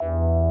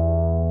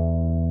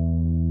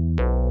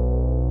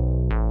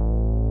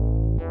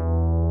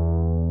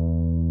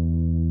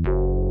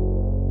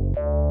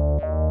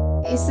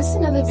Is this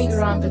another big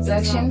round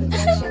production?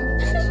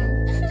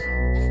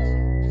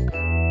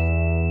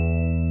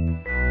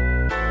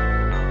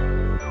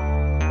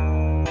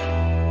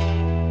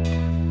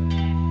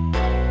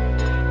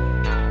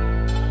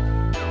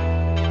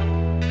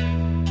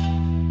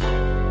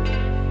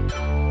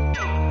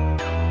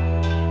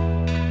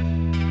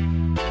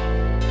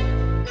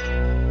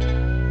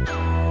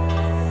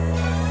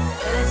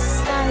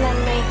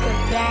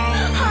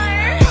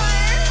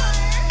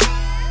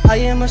 I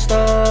am a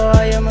star,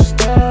 I am a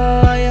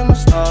star, I am a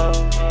star.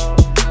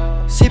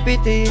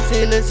 CPT, Thee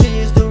he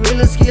is the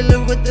realest killer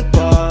with the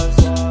bars.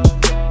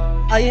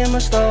 I am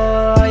a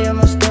star, I am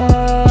a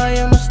star, I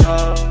am a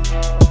star.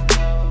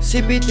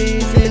 CPT,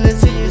 Thee he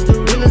is the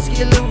realest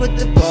killer with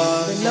the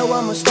bars. They know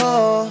I'm a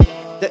star,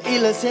 the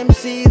illest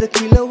MC, the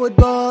killer with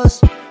bars.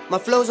 My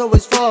flow's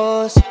always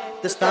fast.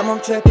 This time I'm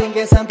trapping,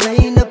 guess I'm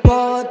playing the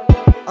part.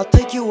 I'll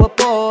take you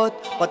aboard,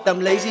 but I'm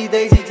lazy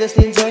daisy, just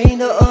enjoying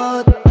the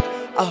art.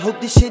 I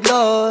hope this shit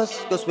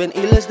lost, cause when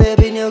Illest step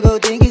in, you go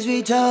think he's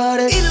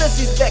retarded. Illest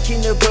is back in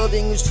the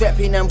building, who's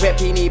trapping, I'm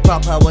rapping.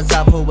 Hip-hop, I was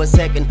out for a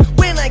second.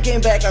 When I came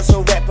back, I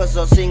saw rappers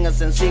or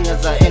singers, and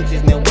singers are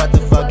MCs. Man, what the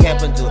fuck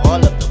happened to all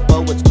of the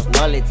poets? Cause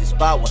knowledge is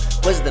power,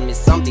 wisdom is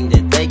something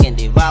that they can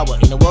devour.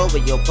 In a world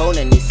where your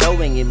opponent is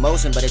showing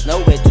emotion, but there's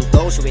nowhere to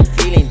go, so in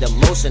feeling the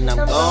motion, I'm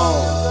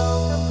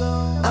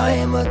gone. I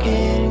am a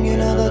king, you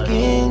know the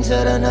king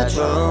sat on a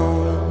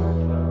throne.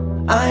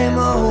 I am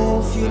a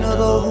hoof, you know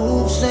the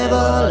hoof's never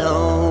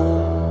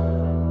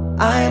alone.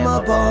 I am a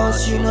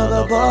boss, you know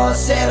the boss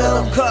set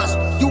on cusp.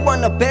 You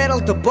wanna battle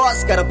the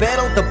boss, gotta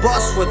battle the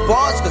boss with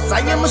bars, cause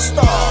I am a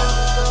star.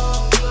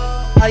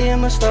 I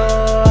am a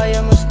star, I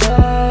am a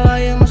star, I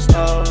am a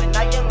star. And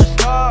I am a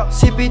star.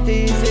 CPT,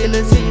 Thee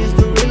he is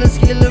the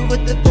realest killer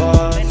with the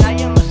bars. And I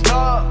am a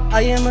star.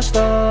 I am a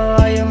star,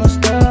 I am a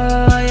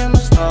star, I am a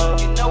star.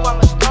 You know I'm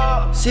a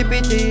star.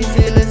 CPT, Thee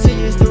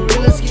he is the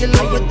realest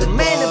killer with the bars.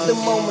 Man of the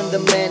moment, the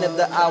man of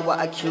the hour,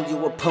 I kill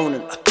your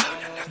opponent.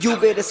 You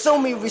better show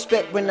me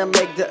respect when I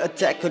make the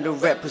attack on the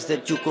rappers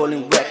that you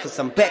calling whack. Cause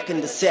I'm back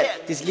in the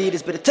set. These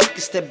leaders better take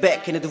a step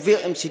back, and the real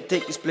MC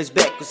take his place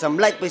back. Cause I'm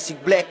like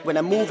basic black. When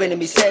I move,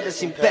 enemies set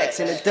us impacts,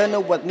 and I don't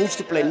know what moves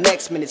to play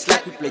next. Man, it's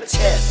like we play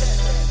chess.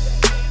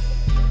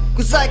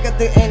 Cause I got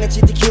the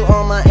energy to kill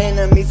all my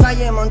enemies. I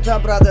am on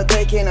top, brother,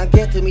 they cannot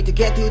get to me. To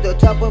get to the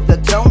top of the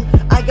throne,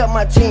 I got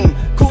my team,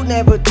 could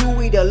never do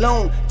it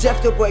alone.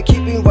 Jeff the boy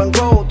keeping one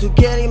roll to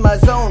get in my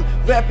zone.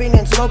 Rapping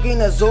and smoking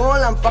us all,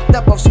 I'm fucked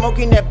up of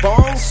smoking that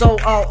bone. So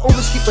I'll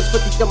always keep a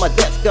spitting till my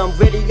death come.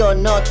 Ready or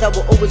not, I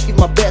will always give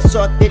my best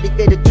shot.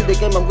 Dedicated to the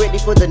game, I'm ready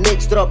for the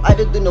next drop. I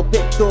don't do no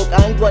pep talk,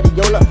 I ain't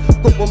Guardiola.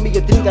 Go for me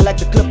a drink, I like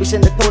the club, is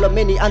in the cola.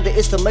 Many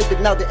underestimated,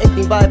 now they're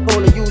acting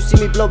bipolar. You see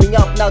me blowing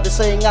up, now they're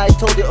saying I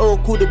told you. Oh,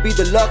 could it be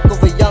the luck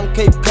of a young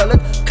Cape colored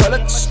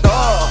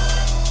star?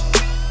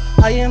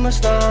 I am a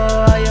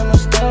star, I am a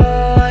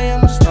star, I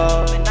am a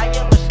star. And I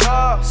am a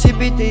star.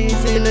 CPT, Thee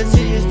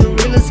is the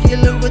realest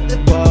killer with the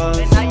bars.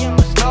 And I am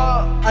a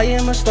star. I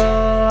am a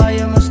star, I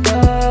am a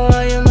star,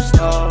 I am a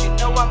star. You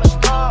know I'm a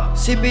star.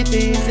 CPT,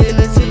 Thee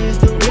is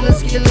the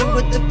realest killer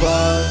with the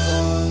bars.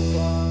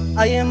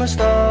 I am a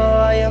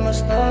star, I am a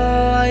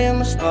star, I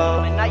am a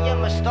star. And I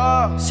am a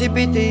star.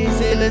 CPT, Thee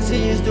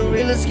is the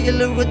realest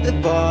killer with the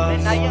bars.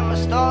 And I am a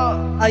star.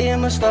 I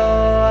am a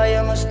star, I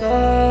am a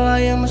star,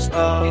 I am a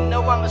star. You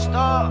know I'm a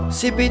star.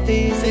 CPT,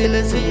 Thee is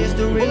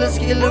the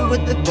realest killer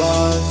with the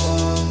bars.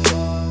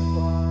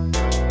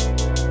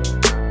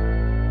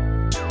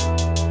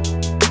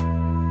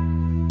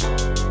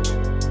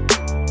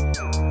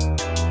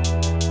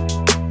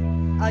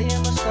 I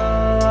am a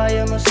star, I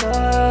am a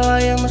star,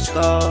 I am a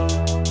star.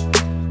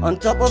 On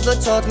top of the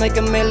charts, make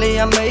a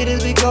million, I made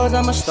it because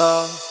I'm a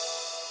star.